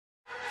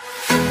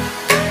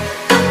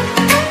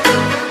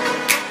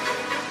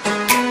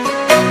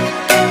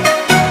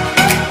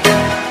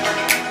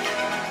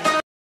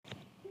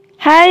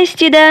Hi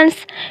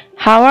students,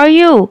 how are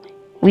you?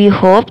 We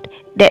hope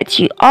that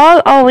you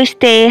all always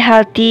stay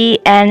healthy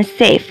and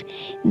safe.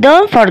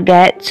 Don't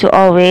forget to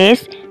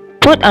always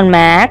put on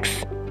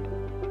masks,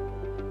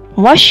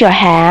 wash your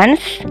hands,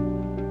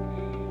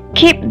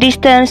 keep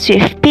distance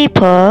with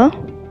people,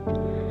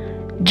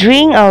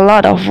 drink a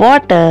lot of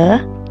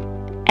water,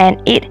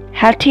 and eat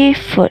healthy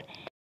food.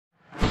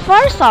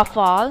 First of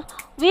all,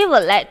 we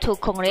would like to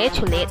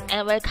congratulate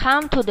and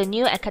welcome to the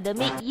new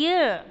academic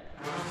year.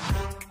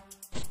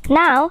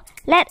 Now,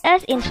 let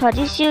us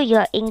introduce you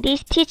your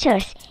English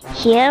teachers.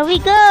 Here we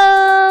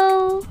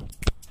go!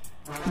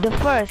 The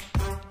first,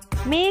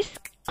 Miss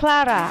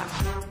Clara.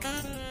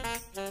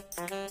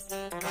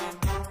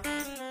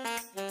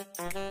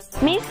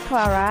 Miss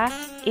Clara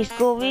is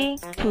going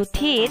to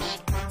teach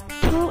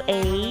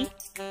 2A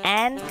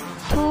and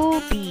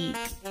 2B.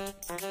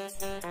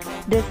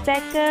 The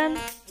second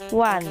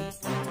one,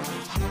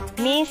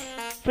 Miss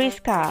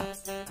Friska.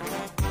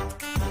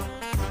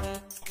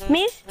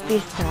 Miss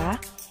Friska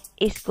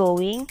is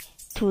going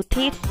to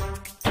teach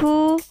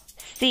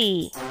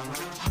 2C.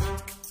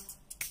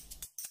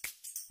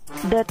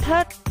 The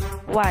third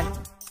one,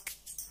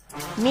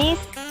 Miss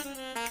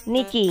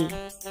Nikki.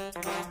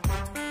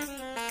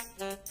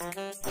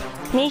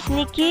 Miss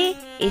Nikki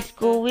is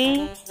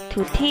going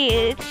to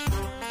teach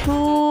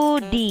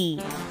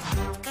 2D.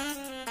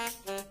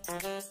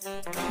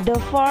 The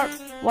fourth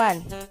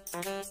one,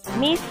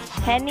 Miss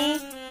Henny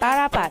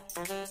Parapat.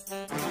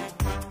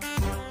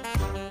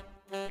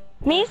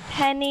 Miss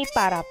Henny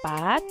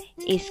Parapat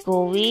is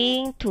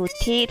going to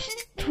teach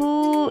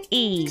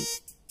 2E.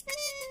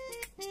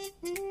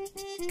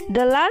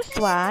 The last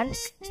one,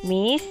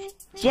 Miss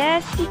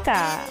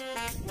Jessica.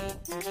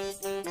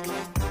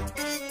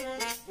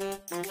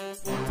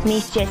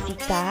 Miss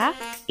Jessica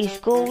is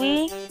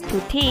going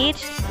to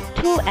teach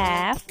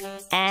 2F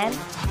and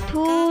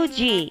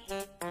 2G.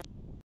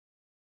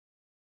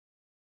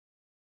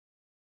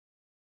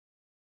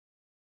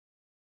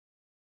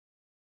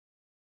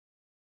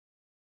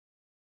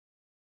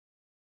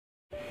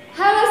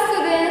 Hello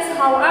students,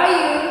 how are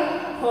you?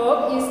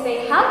 Hope you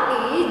stay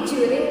healthy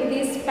during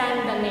this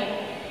pandemic.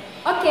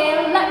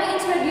 Okay, let me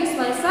introduce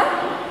myself.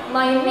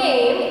 My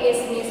name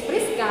is Miss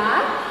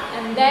Friska,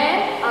 and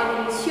then I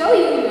will show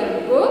you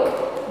your book,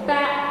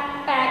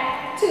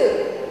 Backpack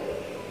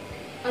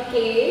 2.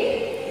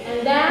 Okay,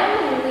 and then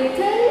we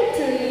return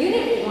to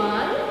Unit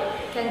 1.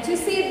 Can't you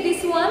see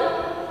this one?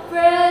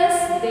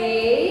 First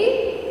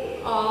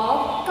day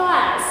of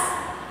class.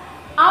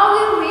 I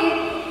will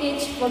read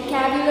each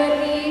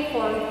vocabulary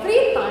for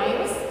 3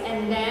 times,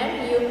 and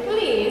then you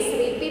please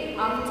repeat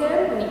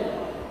after me.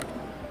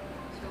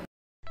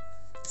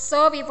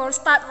 So before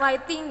start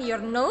writing your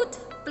note,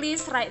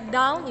 please write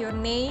down your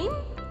name,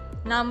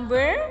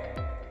 number,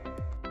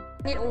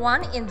 Unit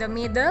 1 in the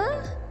middle,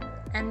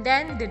 and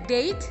then the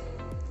date.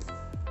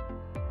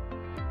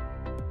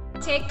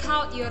 Take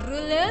out your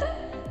ruler,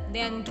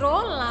 then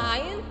draw a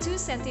line 2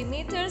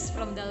 centimeters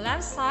from the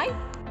left side.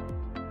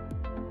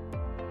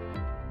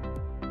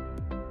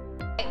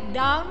 Write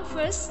down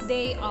first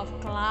day of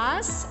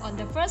class on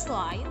the first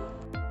line.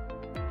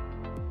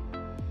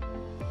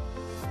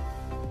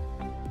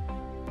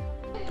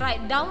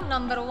 Write down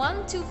number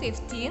 1 to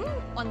 15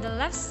 on the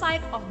left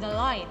side of the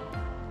line.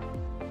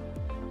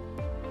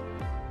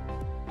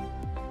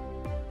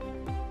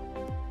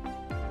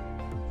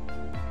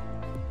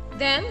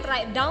 Then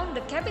write down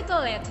the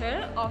capital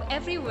letter of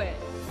every word.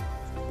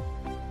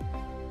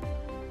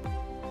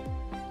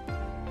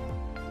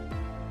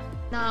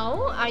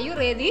 Now, are you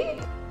ready?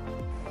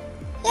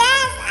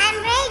 Yes,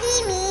 I'm ready,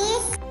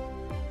 Miss.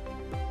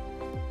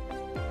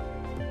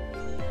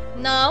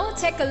 Now,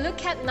 take a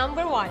look at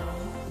number 1.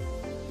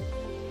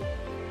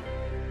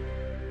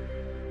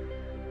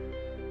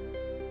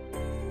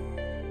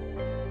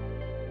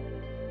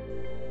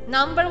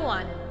 Number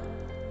 1.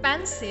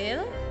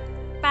 Pencil,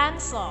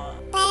 pencil.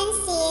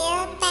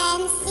 Pencil,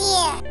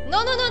 pencil. No.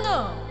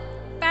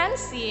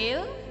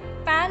 Pencil,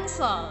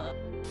 pencil.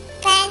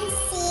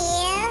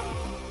 Pencil,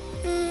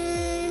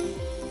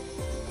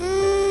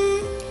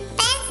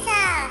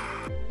 pencil.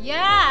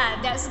 Yeah,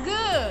 that's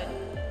good.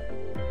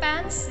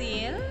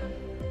 Pencil,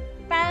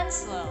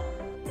 pencil.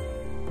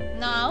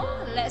 Now,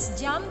 let's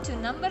jump to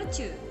number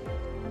 2.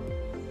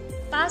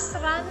 Tas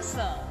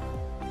ransel,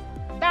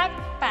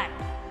 backpack.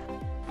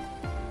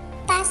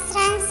 Tas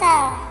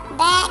ransel,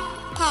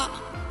 backpack.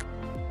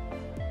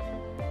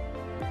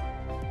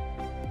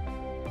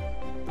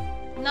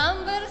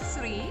 Number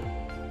 3.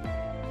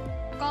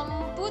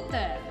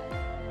 Computer,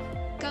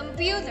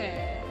 computer.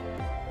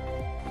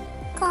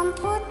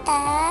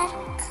 Computer,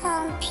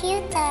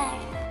 computer.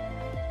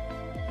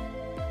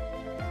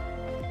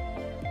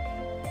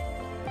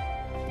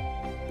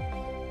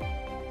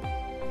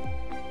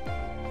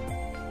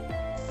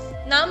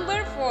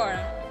 Number 4.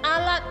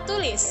 Alat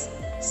tulis,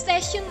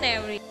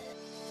 stationery.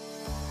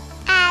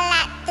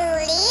 Alat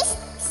tulis,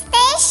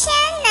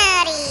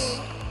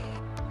 stationery.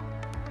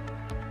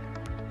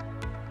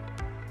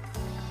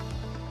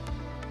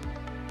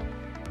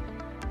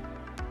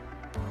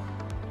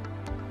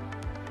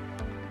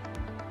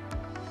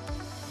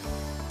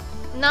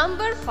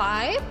 Number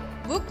 5,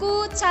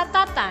 buku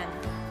catatan,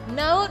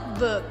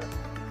 notebook.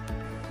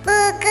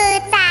 Buku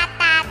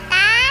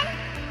catatan,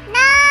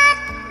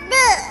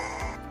 notebook.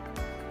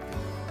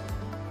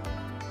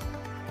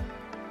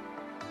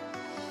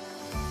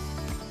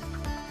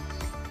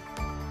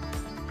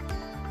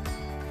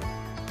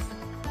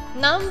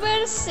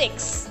 Number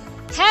 6,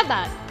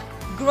 hebat,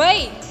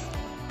 great.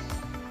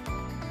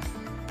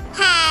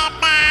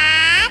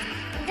 Hebat,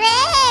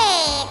 great.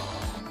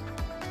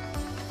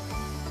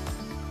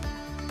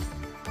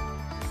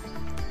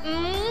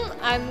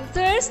 I'm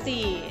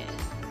thirsty.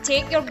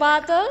 Take your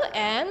bottle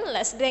and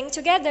let's drink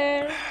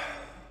together.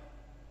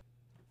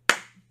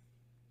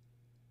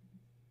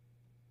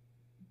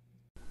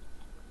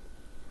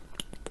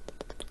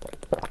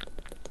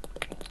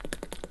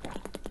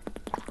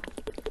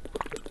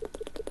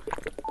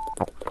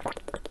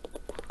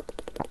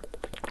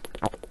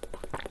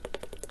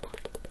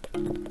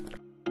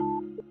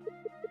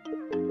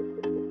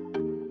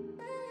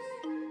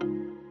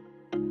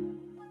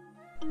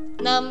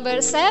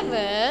 Number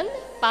 7,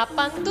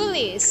 papan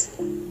tulis,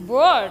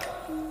 board.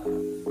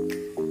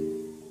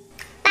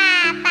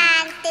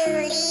 Papan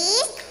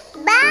tulis,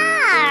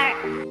 board.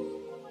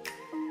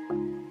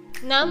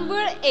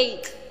 Number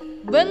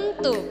 8,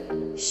 bentuk,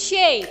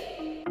 shape.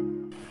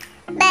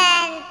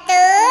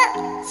 Bentuk,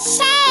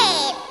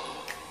 shape.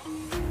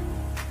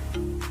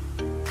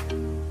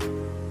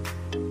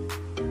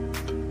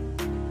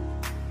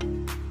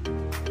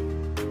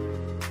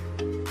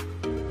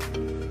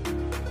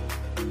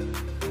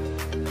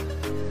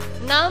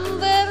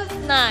 Number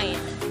 9,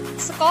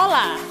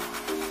 sekolah,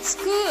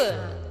 school.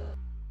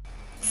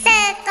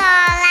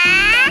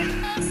 Sekolah,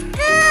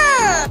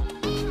 school.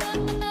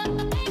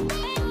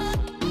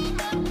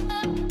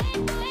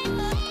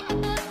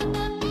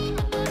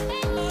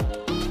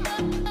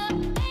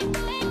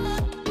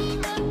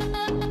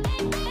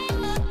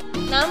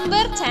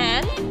 Number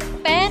 10,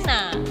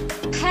 pena,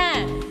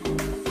 pen.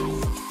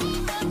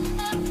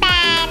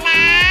 Pena,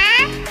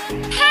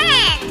 pen.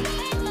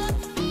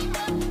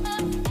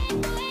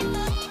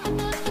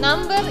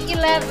 Number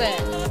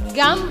 11,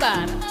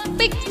 gambar,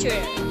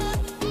 picture.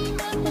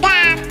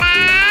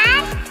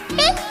 Gambar,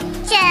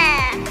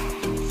 picture.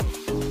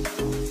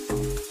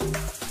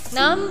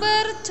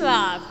 Number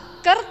 12,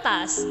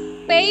 kertas,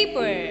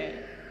 paper.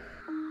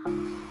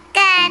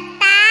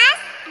 Kertas,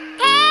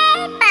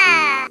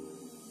 paper.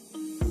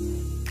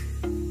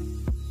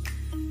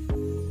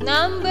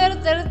 Number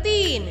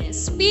 13,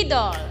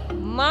 spidol,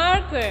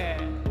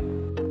 marker.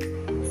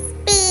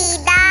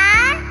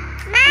 Spidol,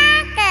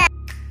 marker.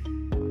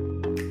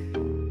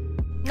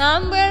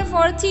 Number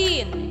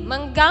 14,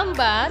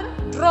 menggambar,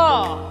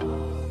 draw.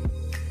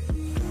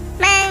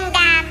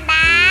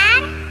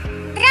 Menggambar,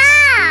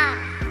 draw.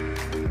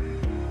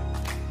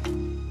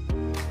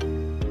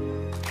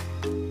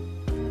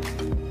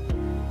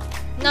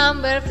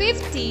 Number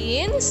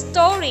 15,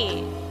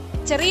 story,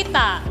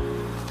 cerita.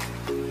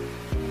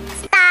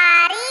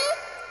 Story,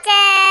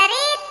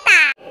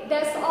 cerita.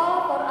 That's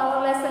all for our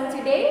lesson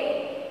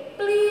today.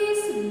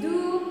 Please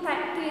do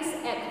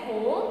practice at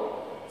home.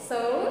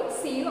 So,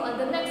 see you on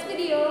the next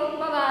video.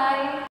 Bye-bye.